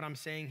not what I'm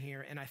saying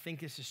here, and I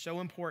think this is so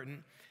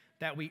important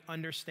that we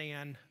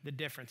understand the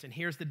difference. And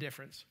here's the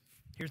difference.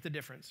 Here's the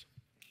difference.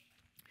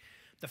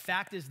 The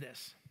fact is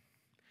this.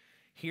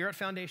 Here at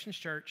Foundations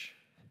Church,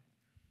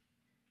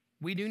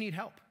 we do need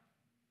help.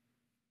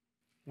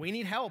 We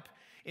need help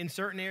in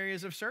certain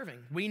areas of serving.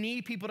 We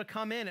need people to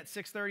come in at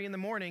 6:30 in the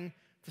morning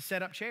to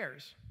set up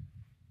chairs.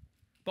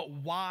 But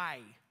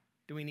why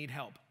do we need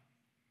help?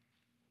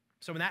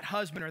 So when that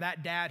husband or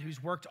that dad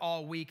who's worked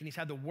all week and he's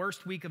had the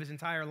worst week of his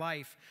entire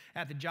life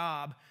at the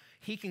job,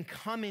 he can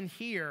come in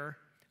here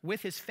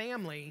with his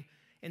family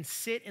and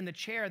sit in the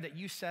chair that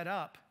you set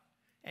up,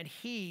 and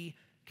he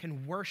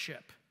can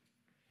worship.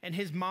 And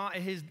his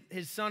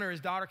son or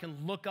his daughter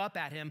can look up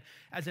at him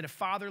as a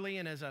fatherly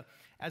and as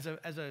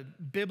a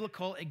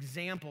biblical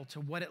example to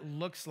what it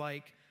looks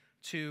like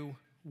to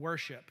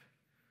worship.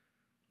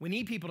 We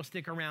need people to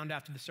stick around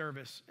after the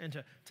service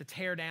and to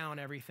tear down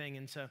everything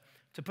and to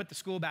put the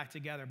school back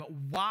together. But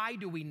why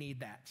do we need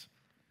that?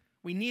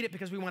 We need it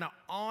because we want to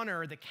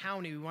honor the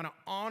county. We want to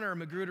honor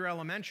Magruder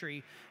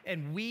Elementary.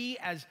 And we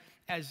as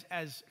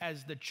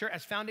the church,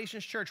 as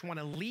Foundations Church, want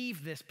to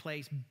leave this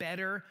place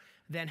better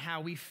than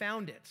how we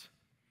found it.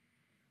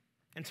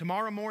 And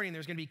tomorrow morning,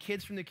 there's going to be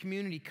kids from the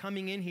community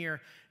coming in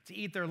here to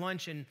eat their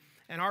lunch. And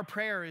our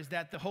prayer is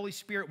that the Holy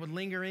Spirit would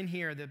linger in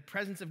here, the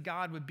presence of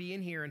God would be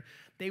in here, and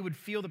they would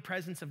feel the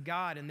presence of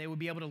God, and they would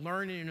be able to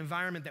learn in an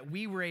environment that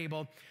we were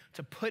able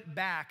to put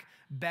back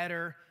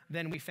better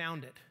than we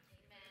found it.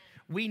 Amen.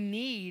 We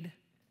need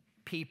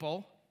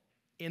people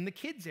in the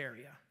kids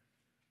area.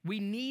 We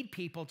need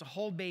people to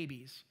hold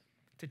babies,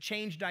 to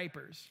change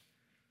diapers,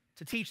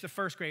 to teach the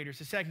first graders,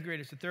 the second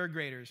graders, the third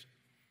graders.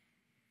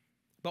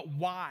 But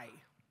why?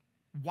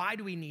 Why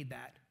do we need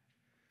that?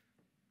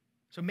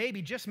 So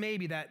maybe, just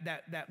maybe,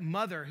 that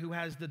mother who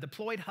has the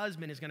deployed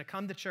husband is going to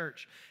come to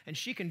church, and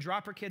she can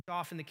drop her kids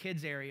off in the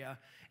kids area,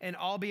 and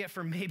albeit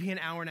for maybe an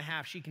hour and a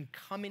half, she can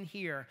come in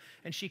here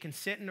and she can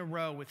sit in a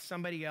row with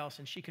somebody else,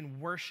 and she can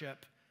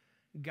worship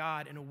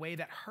God in a way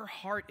that her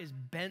heart is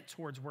bent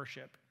towards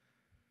worship.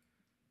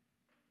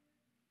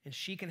 And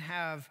she can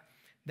have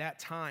that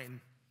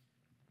time.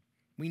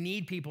 We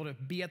need people to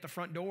be at the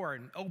front door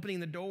and opening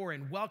the door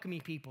and welcoming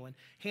people and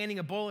handing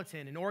a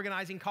bulletin and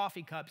organizing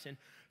coffee cups and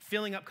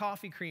filling up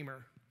coffee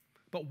creamer.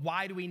 But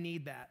why do we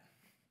need that?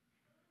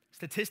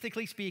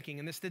 Statistically speaking,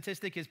 and this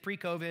statistic is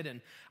pre-COVID,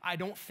 and I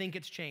don't think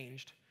it's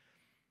changed,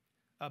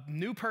 a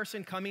new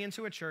person coming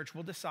into a church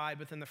will decide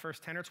within the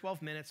first 10 or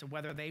 12 minutes of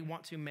whether they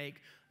want to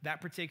make that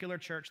particular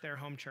church their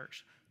home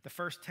church. The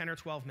first 10 or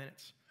 12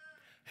 minutes.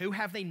 Who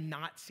have they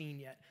not seen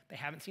yet? They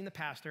haven't seen the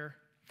pastor.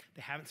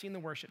 They haven't seen the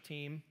worship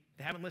team.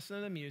 They haven't listened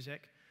to the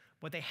music.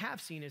 What they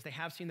have seen is they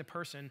have seen the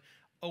person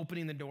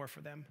opening the door for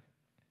them.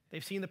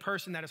 They've seen the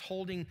person that is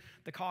holding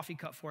the coffee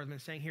cup for them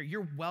and saying, here,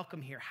 you're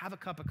welcome here. Have a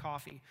cup of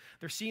coffee.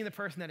 They're seeing the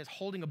person that is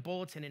holding a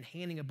bulletin and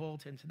handing a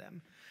bulletin to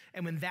them.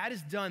 And when that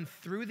is done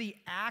through the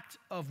act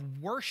of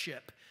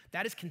worship,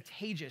 that is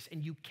contagious,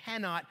 and you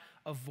cannot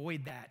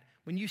avoid that.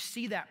 When you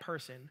see that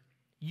person,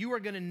 you are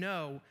going to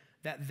know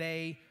that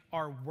they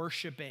are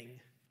worshiping.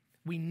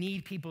 We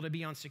need people to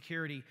be on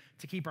security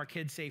to keep our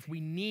kids safe. We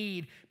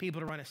need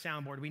people to run a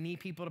soundboard. We need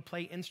people to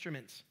play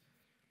instruments.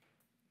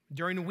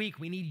 During the week,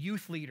 we need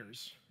youth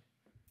leaders.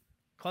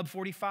 Club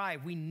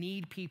 45, we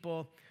need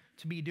people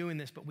to be doing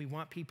this, but we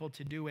want people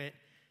to do it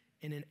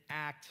in an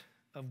act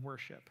of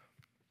worship.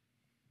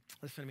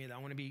 Listen to me, though. I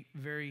want to be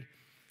very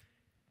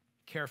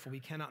careful. We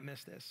cannot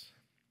miss this.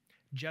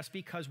 Just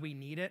because we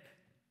need it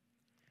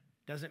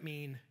doesn't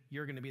mean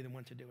you're going to be the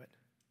one to do it.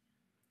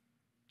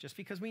 Just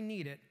because we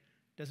need it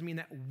doesn't mean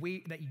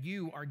that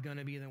you are going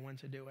to be the one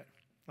to do it.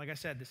 Like I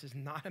said, this is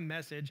not a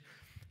message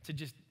to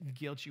just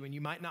guilt you. And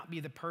you might not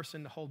be the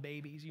person to hold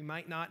babies. You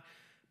might not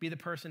be the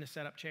person to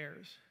set up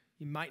chairs.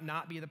 You might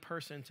not be the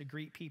person to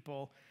greet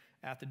people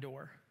at the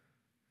door.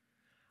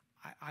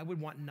 I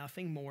would want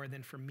nothing more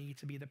than for me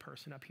to be the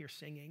person up here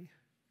singing.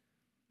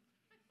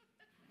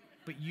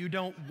 But you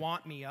don't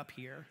want me up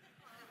here.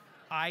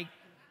 I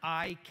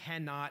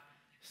cannot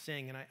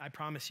sing, and I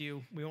promise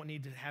you, we won't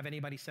need to have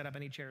anybody set up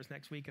any chairs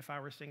next week if I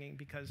were singing,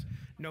 because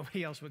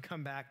nobody else would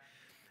come back.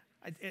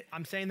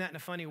 I'm saying that in a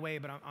funny way,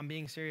 but I'm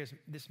being serious.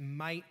 This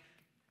might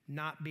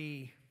not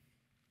be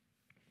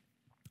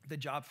the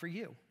job for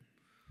you.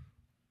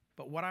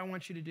 But what I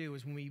want you to do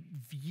is, when we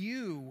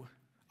view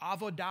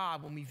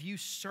avodah, when we view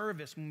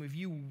service, when we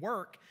view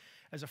work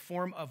as a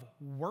form of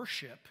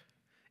worship,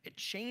 it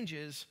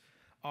changes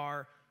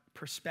our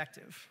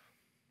perspective.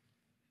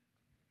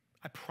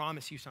 I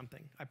promise you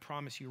something. I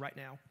promise you right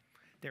now,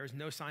 there is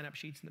no sign-up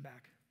sheets in the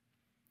back.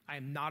 I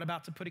am not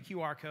about to put a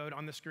QR code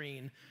on the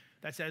screen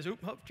that says, "Oop,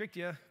 oh, tricked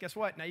you. Guess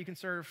what? Now you can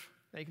serve.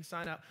 Now you can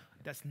sign up."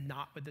 That's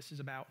not what this is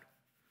about.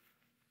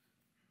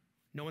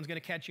 No one's going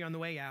to catch you on the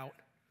way out.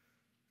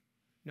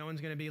 No one's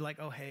going to be like,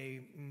 "Oh, hey,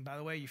 by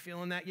the way, you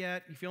feeling that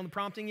yet? You feeling the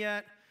prompting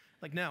yet?"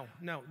 Like, no.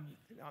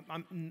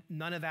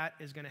 None of that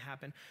is going to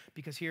happen,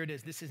 because here it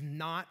is. This is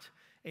not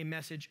a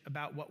message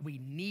about what we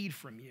need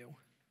from you.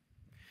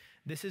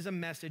 This is a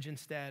message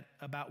instead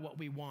about what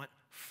we want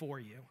for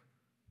you.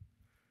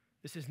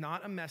 This is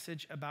not a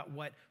message about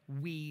what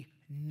we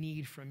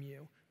need from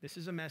you. This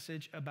is a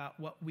message about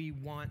what we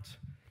want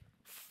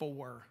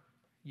for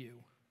you.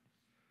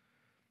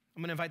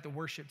 I'm going to invite the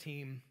worship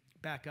team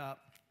back up.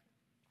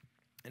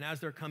 And as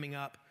they're coming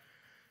up,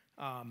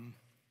 I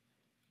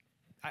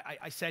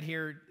said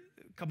here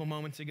a couple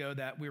moments ago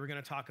that we were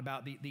going to talk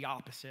about the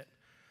opposite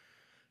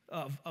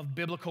of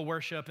biblical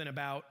worship and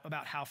about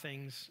how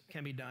things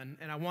can be done.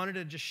 And I wanted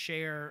to just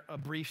share a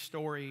brief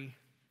story,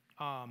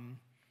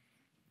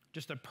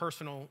 just a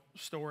personal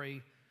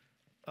story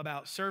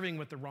about serving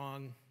with the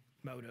wrong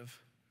motive.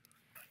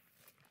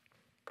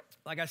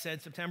 Like I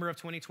said, September of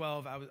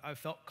 2012, I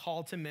felt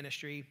called to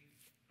ministry.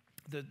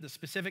 The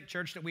specific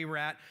church that we were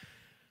at,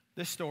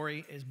 this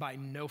story is by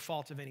no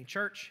fault of any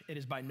church. It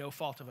is by no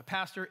fault of a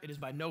pastor. It is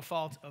by no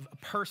fault of a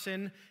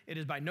person. It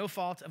is by no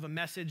fault of a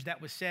message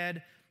that was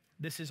said.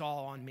 This is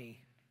all on me.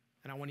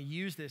 And I want to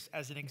use this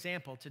as an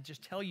example to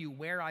just tell you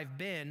where I've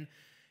been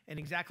and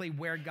exactly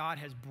where God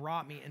has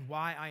brought me and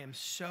why I am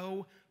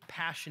so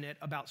passionate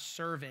about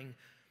serving,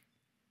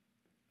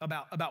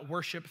 about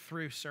worship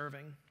through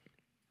serving.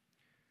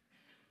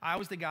 I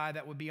was the guy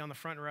that would be on the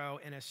front row,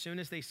 and as soon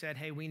as they said,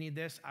 hey, we need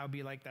this, I would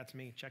be like, that's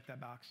me, check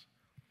that box.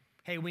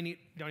 Hey,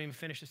 don't even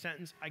finish the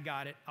sentence, I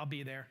got it, I'll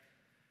be there.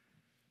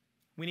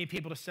 We need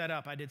people to set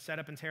up. I did set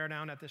up and tear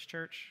down at this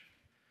church.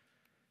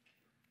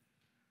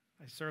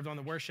 I served on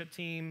the worship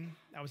team.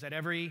 I was at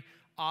every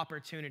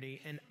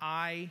opportunity, and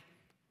I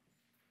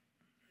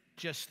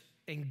just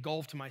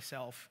engulfed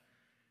myself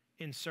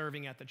in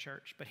serving at the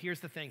church. But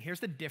here's the thing, here's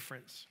the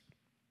difference.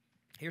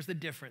 Here's the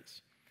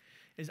difference,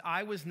 is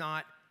I was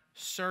not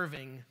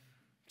serving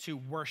to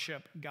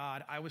worship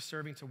God. I was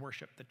serving to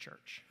worship the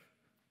church.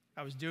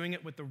 I was doing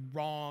it with the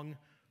wrong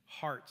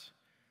heart.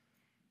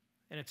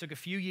 And it took a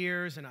few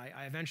years, and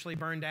I eventually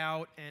burned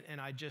out, and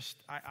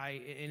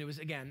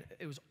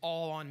it was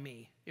all on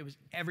me. It was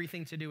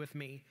everything to do with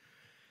me.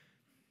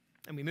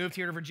 And we moved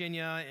here to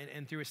Virginia,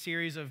 and through a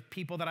series of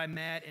people that I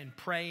met and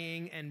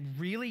praying and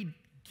really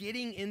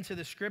getting into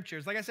the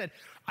scriptures. Like I said,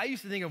 I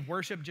used to think of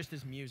worship just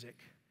as music.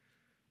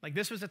 Like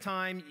this was a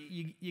time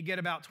you get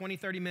about 20,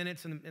 30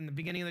 minutes in the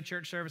beginning of the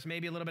church service,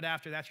 maybe a little bit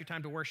after, that's your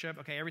time to worship.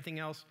 Okay, everything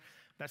else,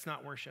 that's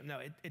not worship. No,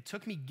 it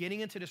took me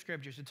getting into the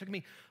scriptures. It took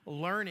me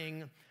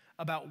learning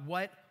about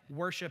what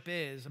worship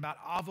is, about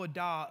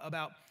avodah,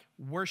 about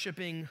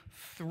worshiping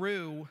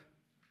through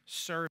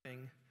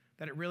serving,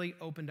 that it really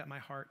opened up my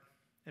heart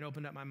and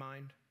opened up my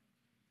mind.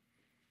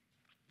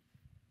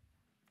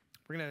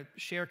 We're going to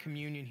share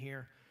communion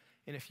here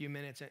in a few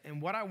minutes.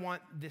 And what I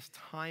want this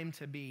time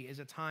to be is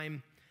a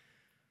time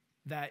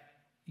that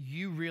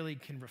you really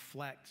can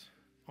reflect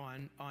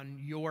on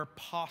your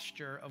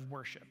posture of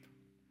worship.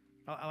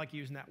 I like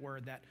using that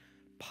word, that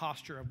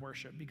posture of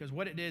worship, because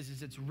what it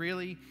is it's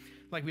really,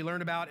 like we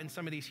learned about in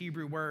some of these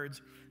Hebrew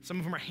words, some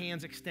of them are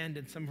hands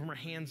extended, some of them are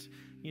hands,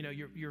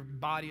 your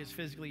body is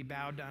physically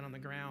bowed down on the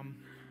ground.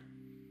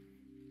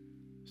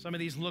 Some of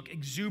these look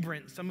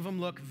exuberant, some of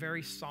them look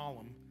very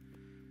solemn.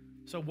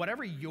 So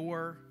whatever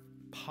your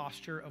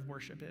posture of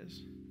worship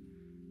is,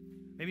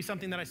 maybe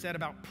something that I said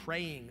about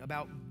praying,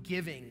 about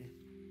giving,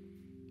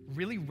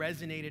 really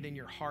resonated in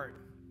your heart.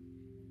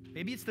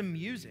 Maybe it's the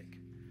music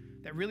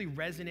that really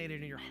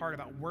resonated in your heart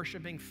about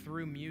worshiping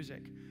through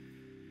music.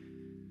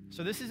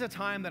 So this is a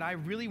time that I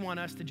really want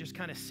us to just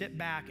kind of sit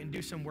back and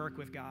do some work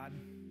with God.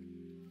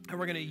 And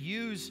we're going to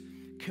use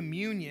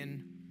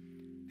communion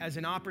as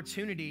an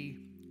opportunity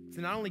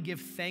to not only give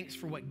thanks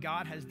for what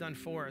God has done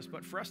for us,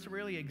 but for us to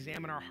really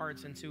examine our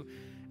hearts and to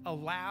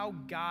allow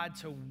God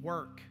to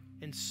work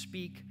and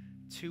speak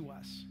to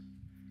us.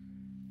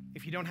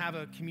 If you don't have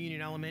a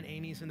communion element,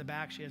 Amy's in the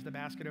back. She has the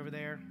basket over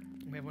there.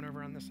 We have one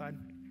over on this side.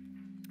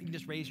 You can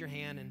just raise your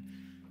hand and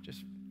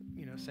just,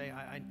 say,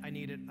 I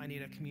need it. I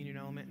need a communion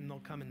element, and they'll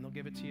come and they'll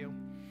give it to you.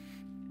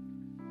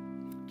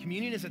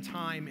 Communion is a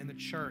time in the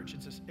church.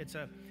 It's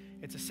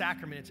a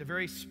sacrament. It's a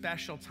very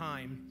special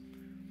time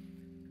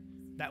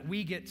that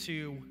we get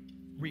to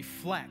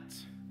reflect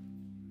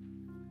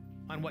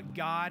on what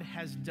God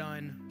has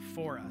done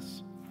for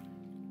us.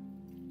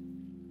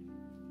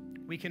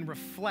 We can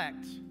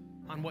reflect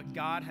on what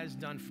God has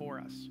done for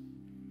us.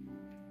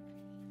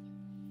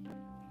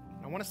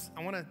 I want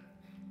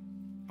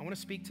to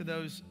speak to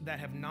those that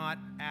have not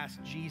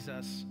asked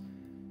Jesus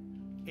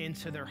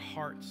into their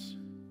hearts.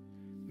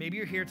 Maybe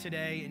you're here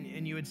today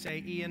and you would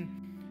say, Ian,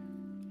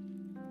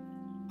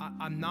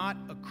 I'm not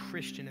a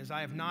Christian, as I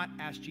have not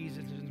asked Jesus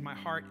into my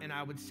heart, and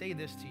I would say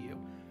this to you.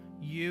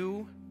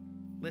 You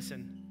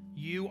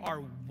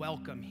are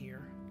welcome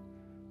here.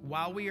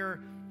 While we are,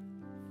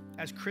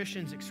 as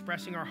Christians,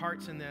 expressing our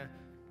hearts in the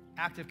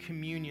act of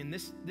communion,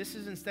 this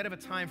is instead of a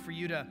time for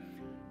you to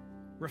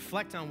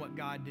reflect on what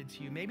God did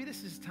to you, maybe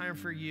this is a time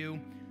for you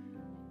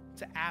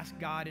to ask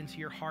God into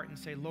your heart and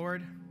say,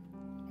 Lord,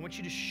 I want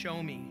you to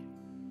show me,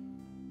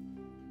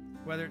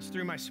 whether it's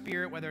through my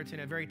spirit, whether it's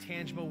in a very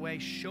tangible way,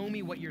 show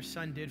me what your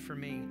son did for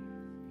me.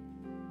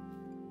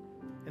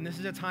 And this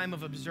is a time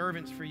of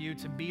observance for you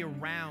to be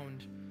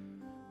around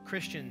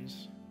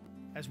Christians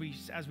as we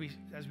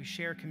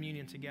share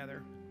communion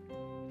together.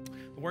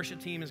 The worship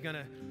team is going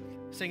to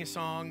sing a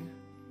song.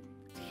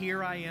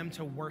 Here I am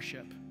to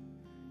worship.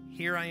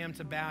 Here I am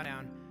to bow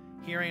down.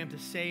 Here I am to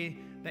say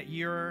that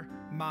you're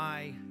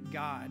my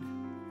God.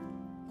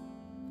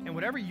 And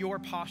whatever your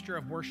posture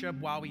of worship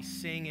while we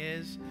sing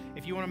is,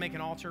 if you want to make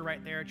an altar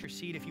right there at your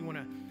seat, if you want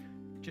to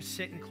just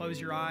sit and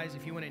close your eyes,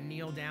 if you want to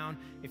kneel down,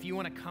 if you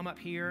want to come up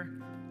here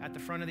at the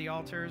front of the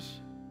altars,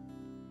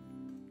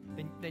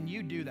 then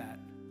you do that.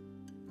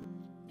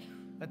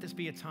 Let this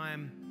be a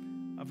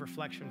time of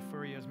reflection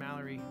for you as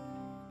Mallory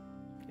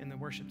and the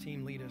worship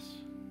team lead us.